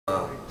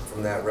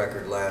From that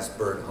record, Last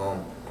Bird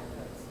Home.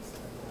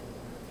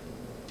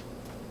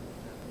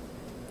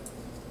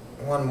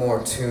 One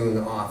more tune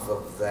off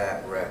of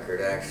that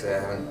record. Actually, I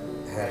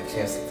haven't had a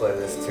chance to play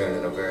this tune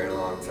in a very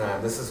long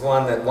time. This is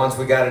one that once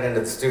we got it into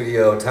the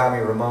studio, Tommy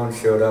Ramone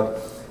showed up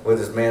with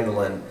his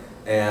mandolin,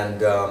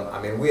 and I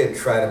mean, we had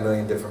tried a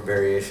million different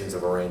variations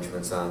of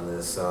arrangements on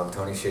this.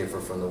 Tony Schaefer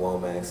from the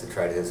Womags had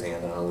tried his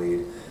hand on a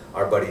lead.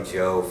 Our buddy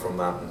Joe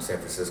from out in San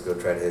Francisco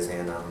tried his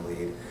hand on a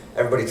lead.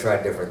 Everybody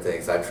tried different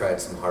things. I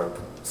tried some harp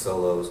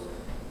solos,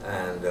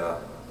 and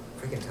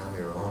freaking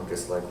Tommy Ramone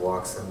just like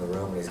walks in the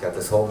room and he's got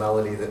this whole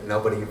melody that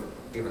nobody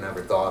even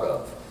ever thought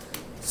of.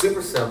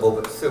 Super simple,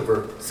 but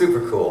super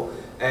cool.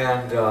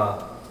 And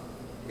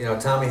you know,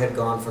 Tommy had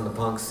gone from the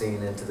punk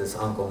scene into this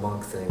Uncle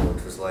Monk thing,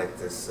 which was like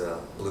this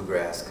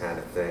bluegrass kind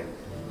of thing.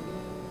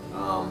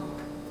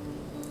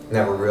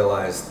 Never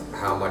realized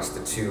how much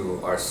the two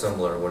are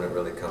similar when it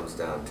really comes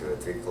down to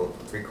it.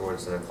 Three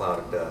chords in a cloud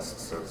of dust,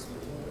 so to speak.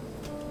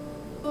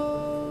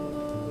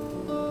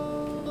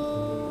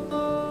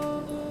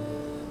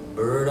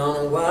 Bird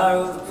on a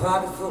wire with a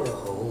pocket full of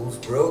holes,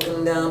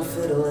 broken down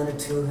fiddle and a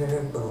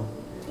two-haired bow,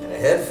 and a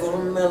head full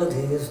of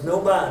melodies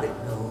nobody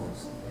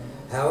knows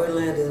how he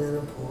landed in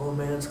a poor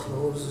man's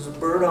clothes. There's a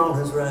bird on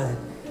his right,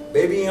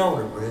 baby on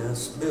her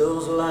breast,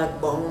 bills like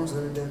bones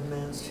in a dead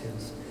man's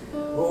chest.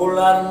 A whole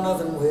lot of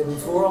nothing waiting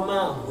for him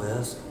out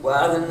west.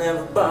 Why they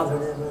never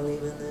bothered ever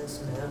leaving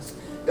this nest.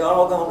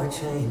 Dog on a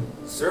chain,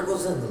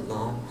 circles in the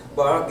lawn,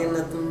 barking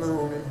at the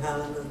moon and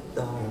howling at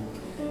the dawn,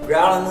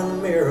 growling in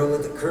the mirror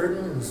with the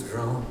curtains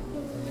drawn.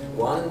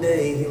 One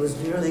day he was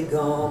nearly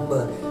gone,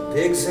 but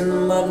pigs in the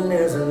mud and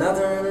there's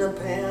another in the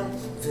pan.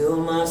 Fill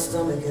my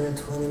stomach in a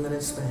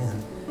 20-minute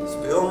span,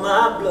 spill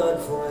my blood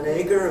for an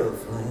acre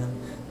of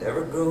land,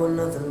 never growing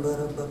nothing but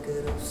a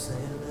bucket of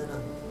sand and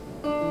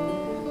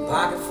a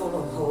pocket full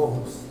of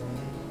holes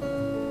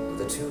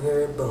with a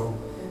two-haired bow,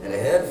 and a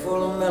head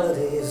full of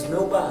melodies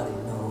nobody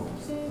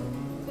knows.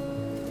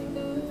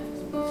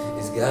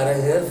 He's got a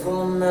head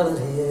full of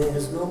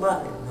melodies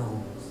nobody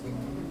knows.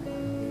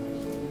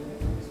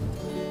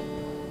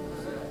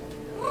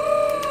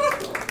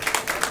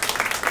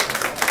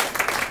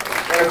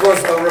 And of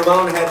course,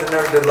 Ramone had the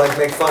nerve to like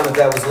make fun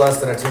that was less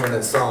than a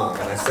 2-minute song,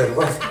 and I said,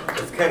 well,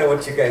 that's kind of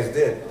what you guys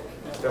did.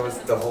 That was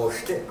the whole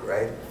shtick,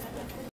 right?